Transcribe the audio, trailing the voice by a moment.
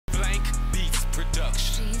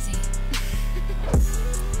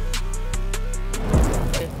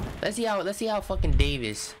Let's see how fucking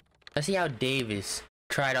Davis. Let's see how Davis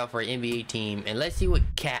tried out for an NBA team, and let's see what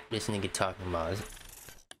cap this nigga talking about.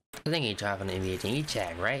 I think he tried for the NBA team. He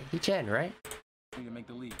chatting, right? He chatting, right? To make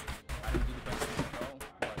the league. I didn't do the best in the NFL,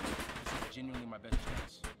 but this is genuinely my best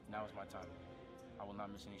chance. Now is my time. I will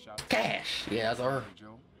not miss any shots. Cash. Yeah, that's our.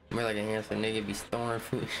 We're like a handsome nigga be storing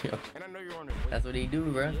food. And I know you're on it. That's what he do,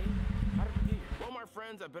 bro. How did you get here? Well, my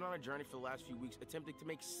friends, I've been on a journey for the last few weeks attempting to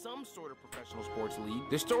make some sort of professional sports league.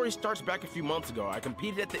 This story starts back a few months ago. I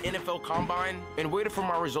competed at the NFL Combine and waited for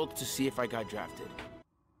my results to see if I got drafted.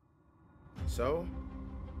 So,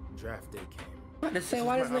 draft day came. What to say?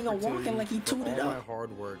 Why this nigga walking like he tooted all up? my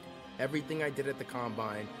hard work, everything I did at the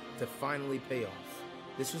Combine to finally pay off.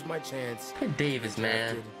 This was my chance. Davis,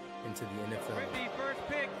 man. Into the NFL. With the first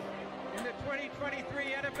pick in the 2023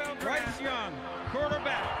 NFL Draft, Bryce Young,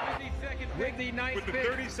 quarterback. With the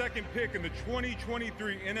 32nd pick in the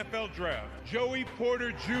 2023 NFL Draft, Joey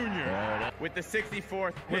Porter Jr. With the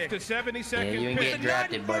 64th pick. With the 72nd yeah, you ain't pick. get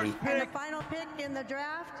drafted, buddy. And the final pick in the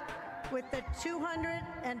draft, with the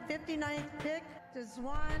 259th pick,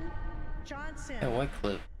 Desjuan Johnson. Hey, what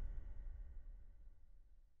clip?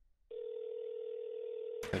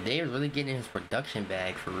 Dave's really getting his production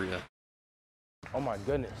bag for real. Oh my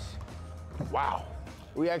goodness. Wow.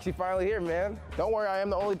 We actually finally here, man. Don't worry, I am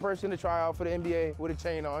the only person to try out for the NBA with a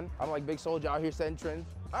chain on. I'm like Big Soldier out here setting trends.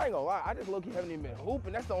 I ain't gonna lie, I just low-key haven't even been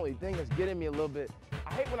hooping. That's the only thing that's getting me a little bit.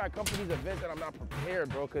 I hate when I come to these events and I'm not prepared,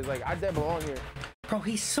 bro, because like I dead belong here. Bro,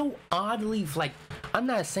 he's so oddly, like, I'm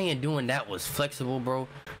not saying doing that was flexible, bro,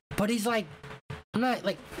 but he's like, I'm not,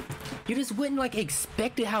 like, you just wouldn't, like,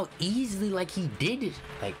 expect it how easily, like, he did it.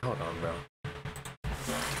 Like, hold on, bro.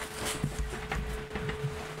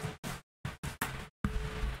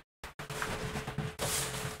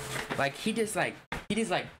 Like, he just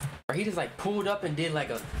pulled up and did, like,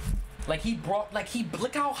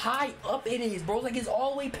 look how high up it is, bro. Like, it's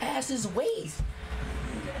all the way past his waist.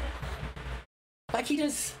 Like, he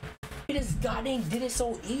just goddamn did it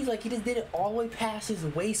so easy. Like, he just did it all the way past his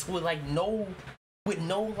waist with, like, no,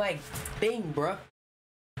 like, thing, bro.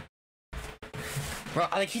 Bro,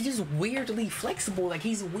 like, he's just weirdly flexible. Like,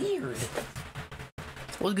 he's weird.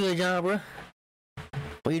 What's good, John, bro?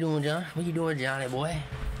 What you doing, John? What you doing, Johnny, boy?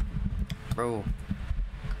 Bro,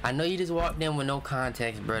 I know you just walked in with no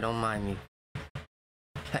context, bro. Don't mind me.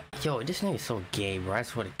 Yo, this nigga's so gay, bro. I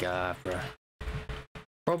swear to God, bro.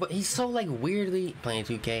 Bro, but he's so, like, weirdly playing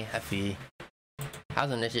 2K. I feel you. I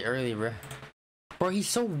was on that shit early, bro. Bro, he's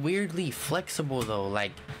so weirdly flexible, though.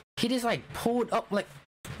 Like, he just, like, pulled up, like,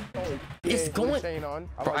 it's going.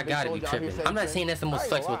 Bro, I gotta be tripping. I'm not saying that's the most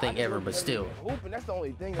flexible thing ever, but still.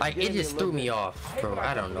 Like, it just threw me off, bro.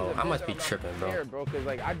 I don't know. I must be tripping, bro.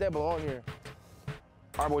 Like, I dead belong here.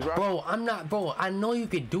 Bro, I'm not, bro. I know you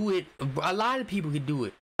could do it. A lot of people could do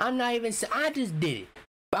it. I'm not even saying, I just did it.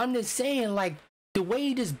 But I'm just saying, like, the way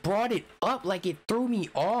he just brought it up, like, it threw me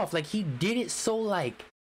off. Like, he did it so, like,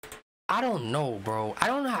 I don't know, bro. I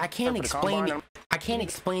don't know. I can't explain it. I can't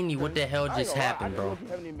explain to you what the hell just happened, bro.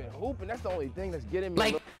 That's the only thing that's getting me.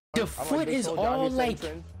 Like, the foot is all, like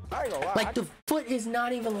the foot is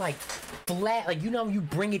not even, like, flat. Like, you know, you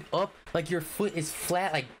bring it up, like, your foot is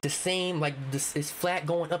flat, like, the same, like, this is flat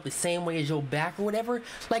going up the same way as your back or whatever.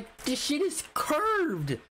 Like, this shit is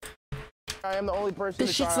curved. I am the only person.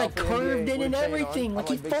 This shit's, like, curved in and everything. Like,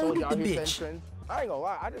 he folded the bitch. I ain't gonna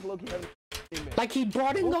lie, I just low-key haven't. Like, he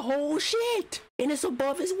brought in the whole shit, and it's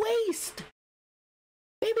above his waist.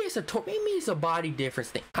 Maybe it's a body difference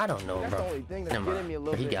thing. I don't know, That's bro. the only thing that's getting me a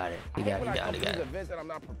little He bit. got it. He got it. Events that I'm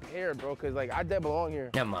not prepared, bro, because like I dead belong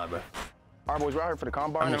here. Never mind, bro. All right, boys, we're out here for the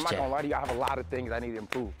Combine. I'm not checking. gonna lie to you, I have a lot of things I need to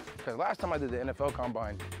improve. Because last time I did the NFL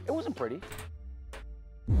Combine, it wasn't pretty.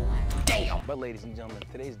 Damn. But ladies and gentlemen,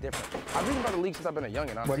 today's different. I've been about the league since I've been a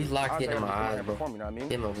youngin'. Honestly. Bro, he's locked in my eyes, bro. You know what I mean?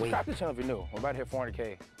 Give him a wink. Subscribe to the channel if you're new. We're about to hit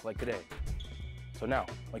 400K like today. So now,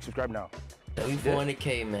 like, subscribe now. We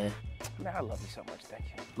 400K, man. Man, I love you so much. Thank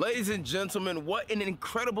you. Ladies and gentlemen, what an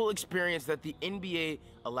incredible experience that the NBA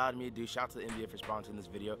allowed me to do. Shout out to the NBA for sponsoring this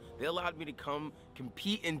video. They allowed me to come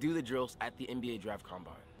compete and do the drills at the NBA Draft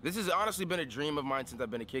Combine. This has honestly been a dream of mine since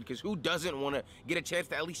I've been a kid, because who doesn't want to get a chance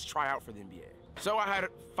to at least try out for the NBA? So I had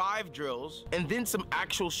 5 drills and then some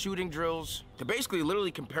actual shooting drills to basically literally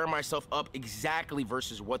compare myself up exactly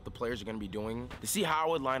versus what the players are going to be doing to see how I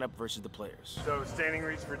would line up versus the players. So standing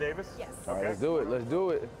reach for Davis? Yes. All right, let's do it. Let's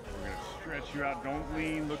do it. We're gonna Stretch you out. Don't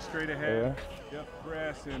lean. Look straight ahead. Yep.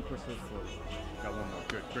 Press and push those forward. Got one more.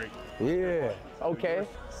 Good. Great. Yeah. Okay.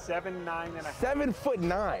 7'9.5".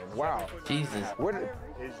 7'9". Wow. Jesus. Where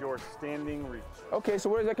is your standing reach? Okay, so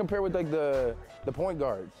where does that compare with like the point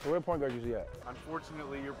guards? So where the point guards usually at?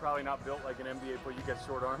 Unfortunately, you're probably not built like an NBA player. You got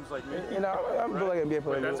short arms like me. You know, I'm built like an NBA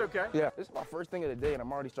player. But that's okay. Yeah. This is my first thing of the day, and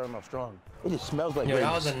I'm already starting off strong. It just smells like Yo, that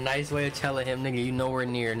grapes. was a nice way of telling him, nigga, you nowhere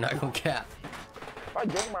near, not gonna cap. If I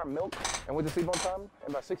drank my milk and went to sleep on time and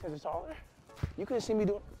about 6 inches taller, you couldn't see me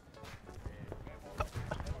doing.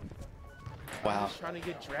 Wow. I'm just trying to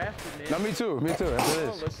get drafted, man. No, me too. Me too. That's what it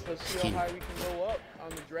is. Let's see how high we can go up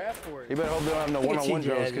on the draft board. You better hope they don't have no one-on-one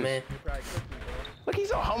drills. Man. You probably cook me, bro. Look, he's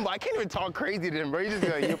so humble. I can't even talk crazy to him, bro. You just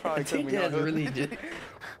go, you probably cook me. TJ's really just.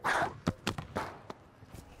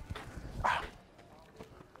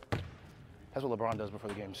 That's what LeBron does before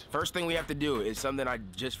the games. First thing we have to do is something I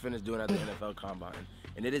just finished doing at the NFL Combine,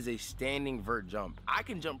 and it is a standing vert jump. I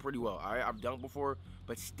can jump pretty well. I've dunked before,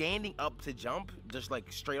 but standing up to jump, just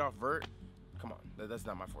like straight off vert, come on, that's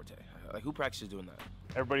not my forte. Like, who practices doing that?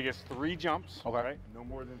 Everybody gets 3 jumps. Okay. Right? No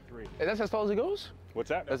more than 3. And that's as tall as it goes? What's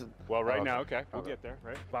that? That's, well, right oh, now, okay. We'll get there,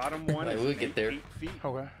 right? Bottom one Right, is we'll get there. 8 feet.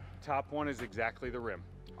 Okay. Top one is exactly the rim.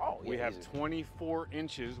 Oh, yeah, we have easy. 24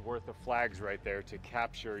 inches worth of flags right there to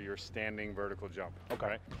capture your standing vertical jump. Okay.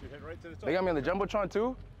 Right? You hit right to the top. They got me on the Jumbotron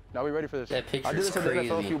too? Now we ready for this? That picture I did is this at the NFL a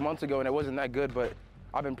crazy. few months ago and it wasn't that good, but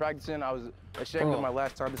I've been practicing. I was ashamed Bro. of my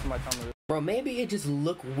last time. This is my time to Bro, maybe it just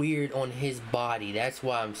look weird on his body. That's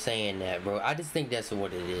why I'm saying that, bro. I just think that's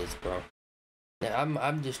what it is, bro. Yeah,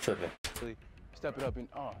 I'm just tripping. really step it up and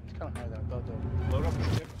it's kind of higher than I thought though. Load up the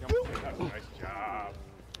hip, jump straight up. Nice job.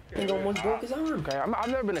 He almost broke his arm. Okay, I've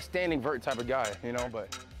never been a standing vert type of guy, you know,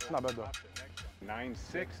 but it's not bad though.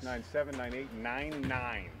 9'6", 9'7", 9'8",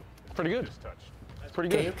 9'9". Pretty good. Just touched. It's pretty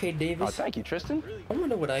good. Okay, Oh, Davis. thank you, Tristan. I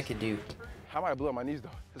wonder what I could do. How might I blew up my knees though?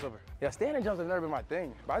 It's over. Yeah, standing jumps have never been my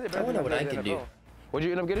thing. But I did better I wonder than what I in the could do. NFL. What'd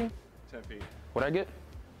you end up getting? 10 feet. What'd I get?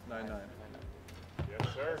 9'9".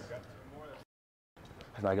 Yes, sir.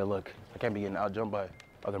 That's not a good look. I can't be getting out jumped by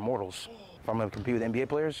other mortals. If I'm gonna compete with NBA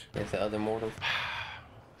players, That's the other mortals.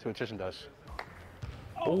 see what Tristan does.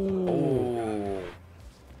 Oh.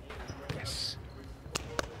 Yes.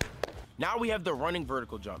 Now we have the running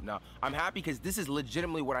vertical jump. Now, I'm happy because this is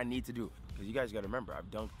legitimately what I need to do. Because you guys gotta remember, I've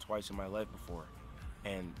dunked twice in my life before.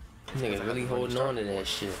 And Nigga really holding on to that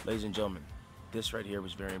shit. ladies and gentlemen, this right here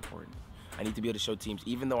was very important. I need to be able to show teams,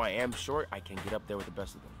 even though I am short, I can get up there with the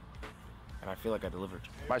best of them. And I feel like I delivered.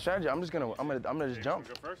 My strategy, I'm gonna just jump.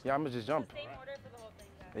 Go first? Yeah, I'm gonna just jump. Same order for the whole thing,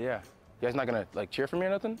 John. Yeah. You guys not gonna like cheer for me or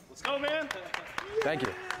nothing? Let's go, man. Thank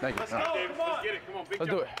you. Thank you. Let's All go, right. Davis. Let's get it. Come on, big Let's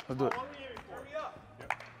jump. do it. Let's do it.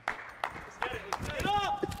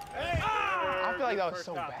 I feel like that was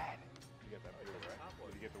so bad. You get that blue, right?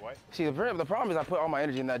 Did you get the white? See, the problem is I put all my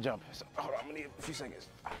energy in that jump. So, hold on, I'm gonna need a few seconds.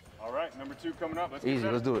 All right, number 2 coming up. Let's Easy,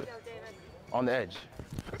 get let's do it. Go, David. On the edge.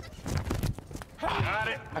 Got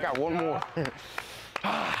it. I got one more.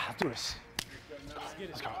 Let's do this.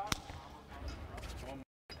 Let's go.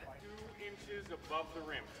 2 inches above the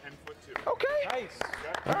rim, 10'2". Okay. Nice.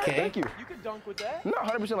 All right, Okay. thank you. You could dunk with that. Not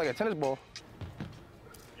 100% like a tennis ball.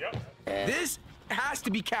 Yep. This has to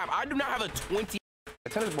be capped. I do not have a 20. A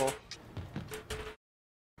tennis ball.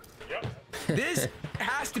 Yep. This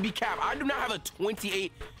has to be capped. I do not have a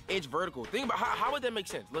 28-inch vertical. Think about how would that make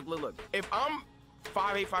sense? Look. If I'm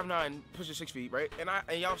 5'8", 5'9", pushing 6 feet, right? And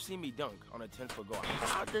y'all see me dunk on a 10-foot goal.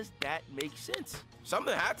 How does that make sense?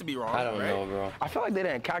 Something had to be wrong. I don't right? know, bro. I feel like they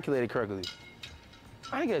didn't calculate it correctly.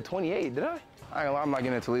 I didn't get a 28, did I? I'm not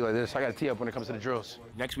getting into league like this. I got to tee up when it comes to the drills.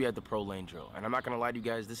 Next, we have the pro lane drill. And I'm not going to lie to you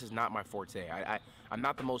guys, this is not my forte. I'm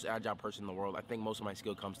not the most agile person in the world. I think most of my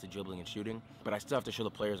skill comes to dribbling and shooting, but I still have to show the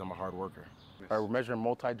players I'm a hard worker. All right, we're measuring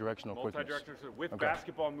multi-directional quickness. Multi-directional with Okay.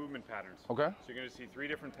 basketball movement patterns. Okay. So you're going to see 3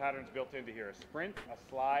 different patterns built into here: a sprint, a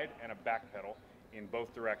slide, and a back pedal in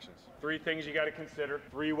both directions. 3 things you got to consider.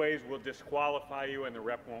 3 ways will disqualify you and the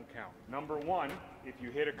rep won't count. Number 1, if you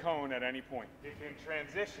hit a cone at any point. If in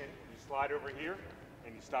transition, you slide over here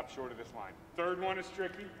and you stop short of this line. 3rd one is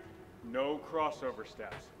tricky. No crossover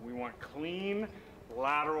steps. We want clean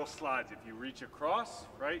lateral slides. If you reach across,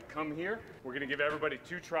 right, come here. We're going to give everybody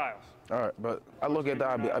 2 trials. All right, but I look at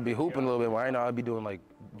that, I'd be hooping a little bit more. I know I'd be doing like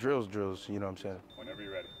drills, you know what I'm saying? Whenever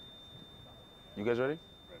you're ready. You guys ready?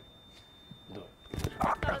 Ready. Do it.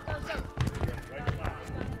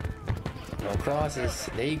 No crosses.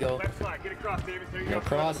 There you go. Left slide. Get across, Davis. There you go. No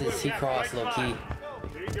crosses. He Yeah, crossed right low slide. key.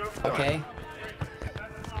 There you go. Okay.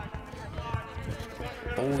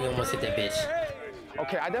 Oh, you almost hit that bitch.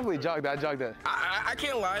 Okay, I definitely jogged that. I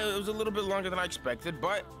can't lie, it was a little bit longer than I expected,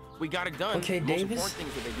 but we got it done. Okay, the most Davis. important thing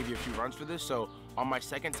is that they give you a few runs for this. So on my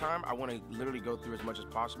second time, I want to literally go through as much as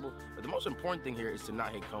possible. But the most important thing here is to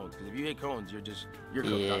not hit cones, because if you hit cones, you're cooked.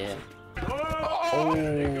 Yeah. Oh!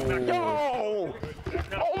 No!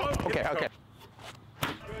 Oh! Okay, okay.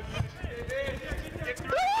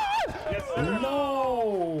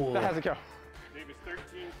 No! That has to count. Davis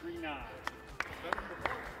 13.39.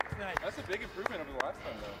 That's a big improvement over the last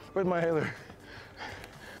time, though. Where's my hailer?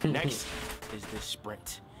 Next is this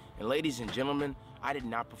sprint. And ladies and gentlemen, I did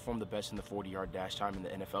not perform the best in the 40-yard dash time in the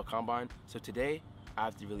NFL Combine. So today, I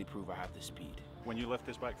have to really prove I have the speed. When you lift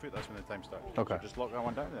this back foot, that's when the time starts. Okay. So just lock that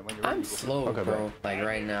one down, and then when you're ready, I'm you go. slow, Okay, bro. Like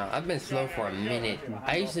right now. I've been slow for a minute.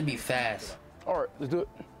 I used to be fast. All right, let's do it.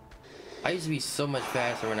 I used to be so much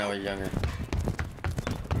faster when I was younger.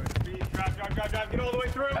 Speed, drive, get all the way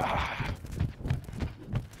through.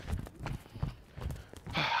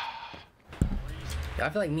 I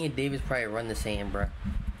feel like me and Davis probably run the same, bro.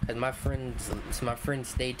 Cause my friends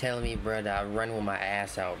stay telling me, bro, that I run with my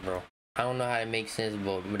ass out, bro. I don't know how to make sense,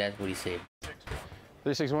 but that's what he said.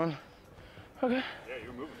 361. Okay. Yeah,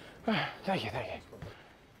 you're moving. Thank you.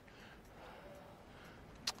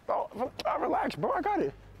 Oh, relax, bro. I got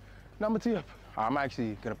it. Now I'm gonna tee up. I'm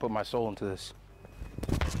actually gonna put my soul into this.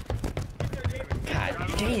 God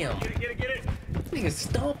damn. Get it. This nigga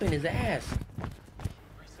stomping his ass.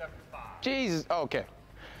 375. Jesus. Oh, okay.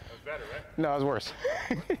 That was better, right? No, it was worse.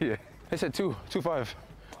 Yeah. They said 2.5.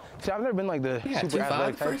 See, I've never been like the Yeah, super 2.5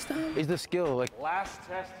 athletic type. first time? It's the skill, like. Last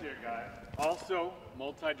test here, guys. Also,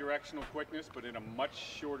 multi-directional quickness, but in a much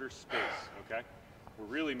shorter space, okay? We're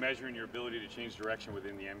really measuring your ability to change direction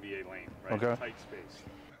within the NBA lane, right? Okay. Tight space.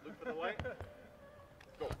 Look for the light.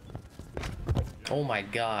 Go. Oh my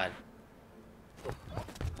god.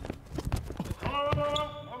 Hold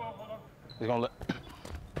on. He's gonna let.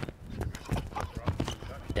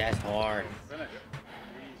 That's hard. Finish.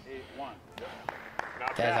 3-8-1. Not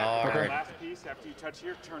That's bad. hard. Okay. Last piece, after you touch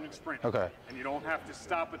here, turn and sprint. Okay. And you don't have to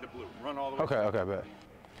stop at the blue. Run all the way. Okay, bet.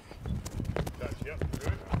 Touch, yep,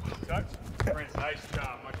 good. Touch, sprint. Nice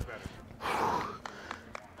job, much better.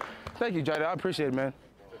 Thank you, Jada. I appreciate it, man.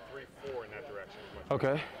 It's a 3-4 in that direction. Much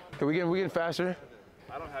Okay. Can we getting faster? better.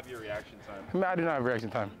 I don't have your reaction time. I mean, I do not have reaction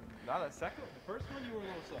time. Not that second. The first one you were a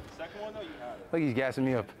little slow. The second one though, you had it. Look, he's gassing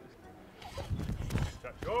me up.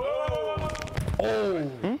 Touch. Go! Oh.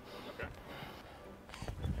 Okay.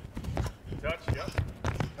 Touch, yep.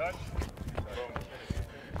 Touch. Boom.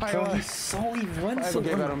 Bro, he runs so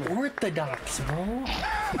gave out on me. unorthodox, bro.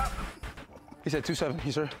 He said 2.7,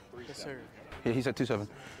 he sir? Yes, sir. Yeah, he said 2.7.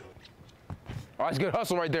 Oh, that's good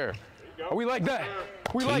hustle right there. Oh, we like that.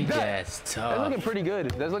 We like that. That's That's tough. looking pretty good.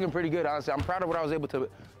 That's looking pretty good, honestly. I'm proud of what I was able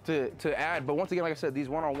to add. But once again, like I said, these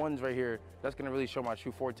one-on-ones right here, that's gonna really show my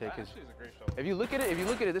true forte. Cause Actually, it's a great show. if you look at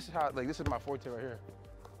it, this is how, like, this is my forte right here.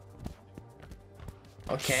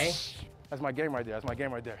 Okay. That's my game right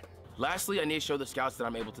there. Lastly, I need to show the scouts that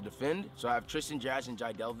I'm able to defend. So I have Tristan, Jazz, and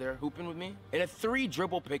Jydell there hooping with me in a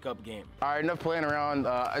 3-dribble pickup game. All right, enough playing around.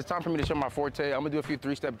 It's time for me to show my forte. I'm gonna do a few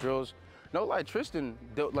 3-step drills. No, like Tristan,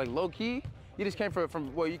 like low key, you just came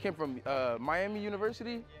from you came from Miami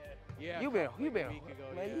University. Yeah. You've been hooping.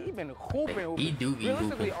 He do be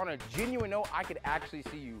Realistically, hooping. on a genuine note, I could actually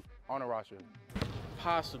see you on a roster.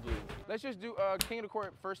 Possibly. Let's just do king of the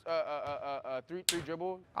court first. Three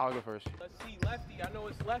dribble. I'll go first. Let's see, lefty. I know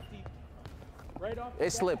it's lefty. Right off.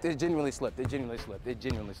 It slipped. It genuinely slipped.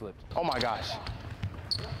 Oh my gosh.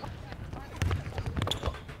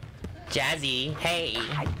 Jazzy, hey.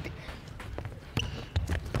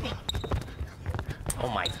 Oh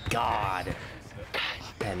my god.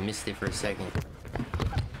 I missed it for a second.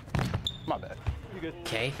 My bad. You good?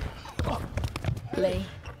 Okay. Lay.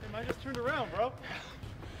 I just turned around, bro.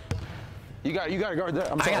 You got to guard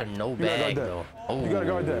that. I'm I sorry. got a no You gotta guard bag that. though. Oh. You gotta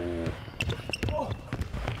guard that.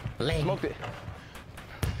 Lay. Smoked it.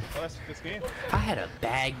 Oh, that's this game. If I had a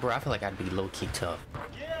bag, bro, I feel like I'd be low-key tough.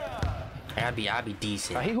 Yeah. I'd be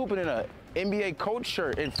decent. He hooping in a NBA coach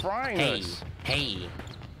shirt and frying Hey, us. hey.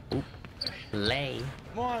 Oop. Lay.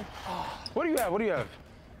 Come on. What do you have?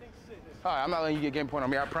 All right, I'm not letting you get game point on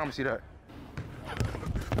me. I promise you that.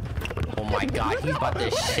 Oh my god, he's about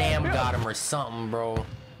to sham got him or something, bro.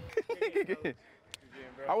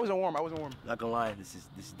 I wasn't warm. Not gonna lie, this is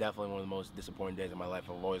definitely one of the most disappointing days of my life.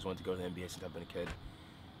 I've always wanted to go to the NBA since I've been a kid.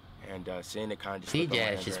 And seeing it kind of just He slip out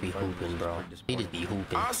my just hands just right be in front of me hooping, is bro. pretty He just disappointing. be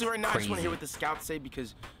hooping. Honestly, right now, I just want to Crazy. hear what the scouts say,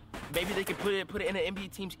 because maybe they could put it in an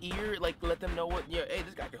NBA team's ear, like let them know what, hey,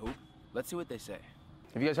 this guy can hoop. Let's see what they say.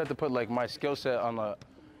 If you guys had to put like my skill set on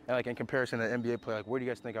in comparison to an NBA player, like where do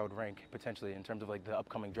you guys think I would rank potentially in terms of like the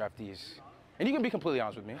upcoming draftees? And you can be completely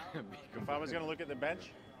honest with me. If I was gonna look at the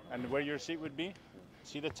bench and where your seat would be,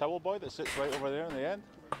 See the towel boy that sits right over there in the end?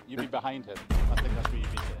 You'd be behind him. I think that's where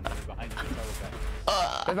you'd be sitting. You'd be behind the towel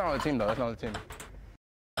guy. That's not on the team, though. That's not on the team.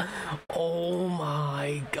 Oh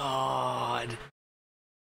my god.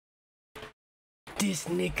 This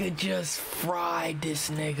nigga just fried this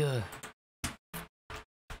nigga.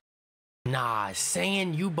 Nah,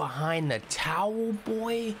 saying you behind the towel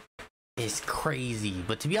boy is crazy.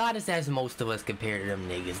 But to be honest, that's most of us compared to them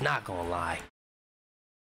niggas. Not gonna lie.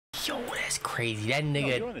 Yo, that's crazy. That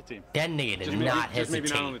nigga, you're on the team. that nigga did not hesitate. Just maybe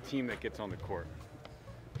not on the team that gets on the court.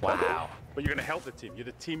 Wow. But you're gonna help the team. You're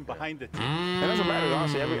the team behind the team. And that's what matters,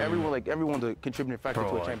 honestly. Everyone's a contributing factor to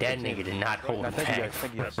a Bro, championship that nigga did not hold No, back. thank you guys.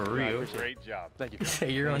 Thank you guys. For real. Great job. Thank you. So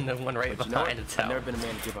you're on the one right But you know behind the what? towel. I've never been a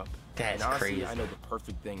man to give up. That's and honestly, crazy. I know the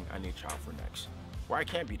perfect thing I need to try out for next. Where I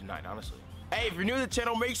can't be denied, honestly. Hey, if you're new to the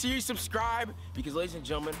channel, make sure you subscribe because, ladies and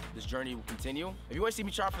gentlemen, this journey will continue. If you want to see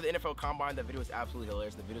me try for the NFL Combine, that video is absolutely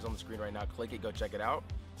hilarious. The video's on the screen right now. Click it, go check it out.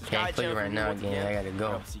 Can't click it right now again. I gotta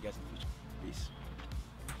go. I'll see you guys in the future. Peace.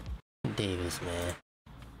 Davis, man.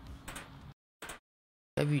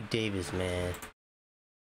 W. Davis, man.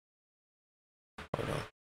 Hold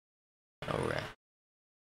on. Alright.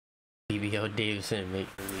 BBL Davidson make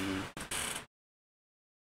the league.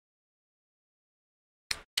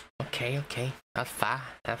 Okay. That's fine.